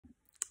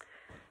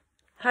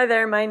Hi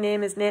there, my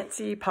name is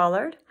Nancy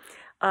Pollard.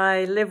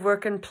 I live,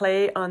 work, and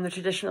play on the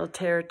traditional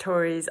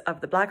territories of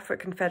the Blackfoot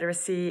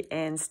Confederacy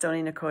and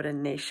Stoney Nakoda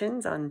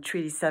Nations on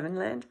Treaty 7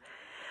 land.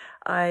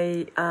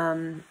 I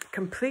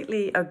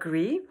completely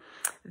agree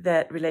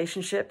that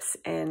relationships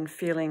and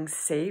feeling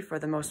safe are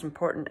the most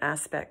important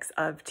aspects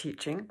of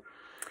teaching.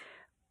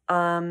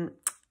 I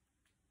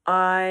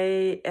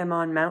am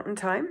on mountain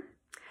time,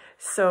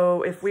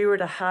 so if we were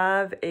to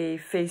have a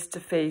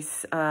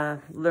face-to-face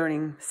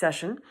learning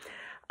session,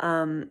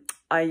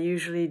 I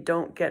usually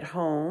don't get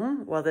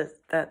home. Well,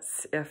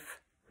 that's if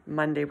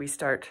Monday we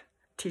start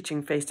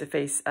teaching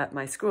face-to-face at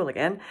my school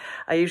again.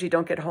 I usually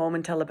don't get home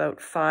until about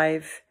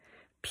 5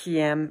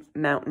 p.m.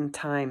 Mountain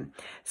Time.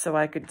 So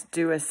I could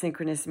do a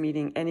synchronous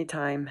meeting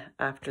anytime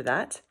after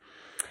that.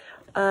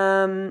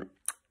 I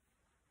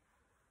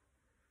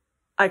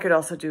could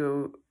also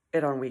do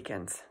it on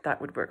weekends.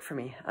 That would work for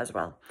me as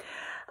well.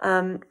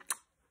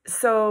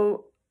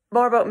 So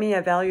more about me,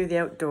 I value the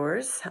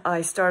outdoors. I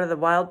started the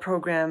WILD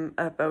program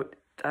about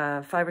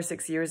 5 or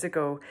 6 years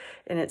ago,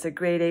 and it's a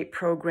grade 8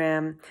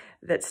 program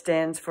that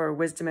stands for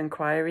Wisdom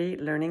Inquiry,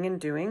 Learning and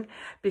Doing,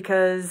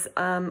 because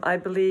I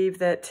believe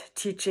that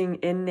teaching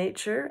in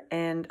nature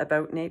and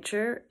about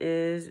nature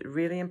is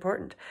really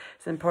important.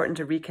 It's important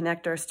to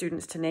reconnect our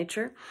students to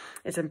nature.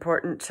 It's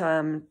important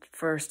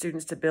for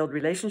students to build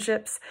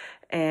relationships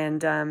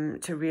and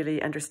to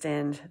really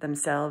understand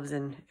themselves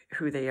and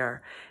who they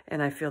are.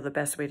 And I feel the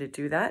best way to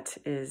do that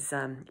is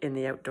in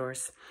the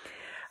outdoors.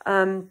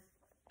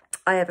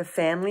 I have a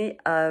family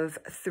of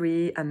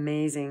 3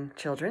 amazing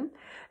children,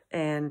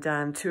 and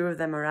 2 of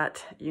them are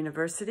at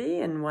university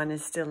and 1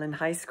 is still in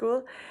high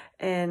school,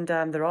 and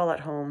they're all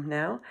at home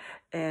now.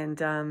 And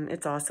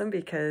it's awesome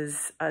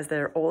because as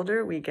they're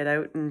older, we get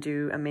out and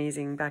do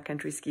amazing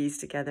backcountry skis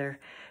together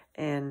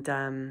and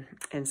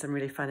some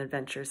really fun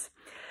adventures.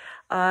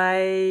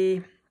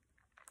 I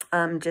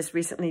just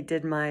recently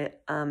did my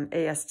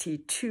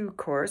AST2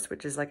 course,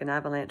 which is like an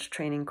avalanche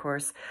training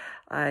course.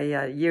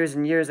 Years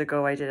and years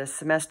ago, I did a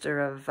semester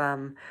of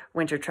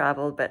winter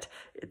travel, but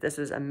this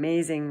was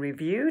amazing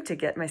review to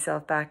get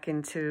myself back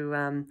into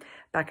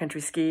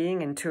backcountry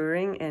skiing and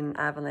touring in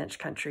avalanche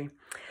country.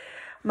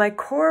 My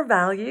core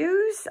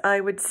values,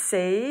 I would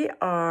say,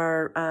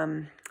 are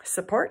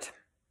support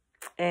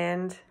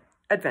and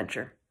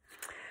adventure.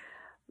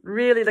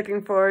 Really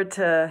looking forward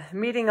to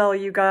meeting all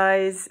you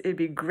guys. It'd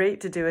be great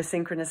to do a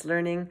synchronous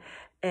learning,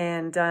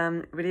 and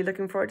really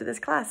looking forward to this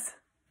class.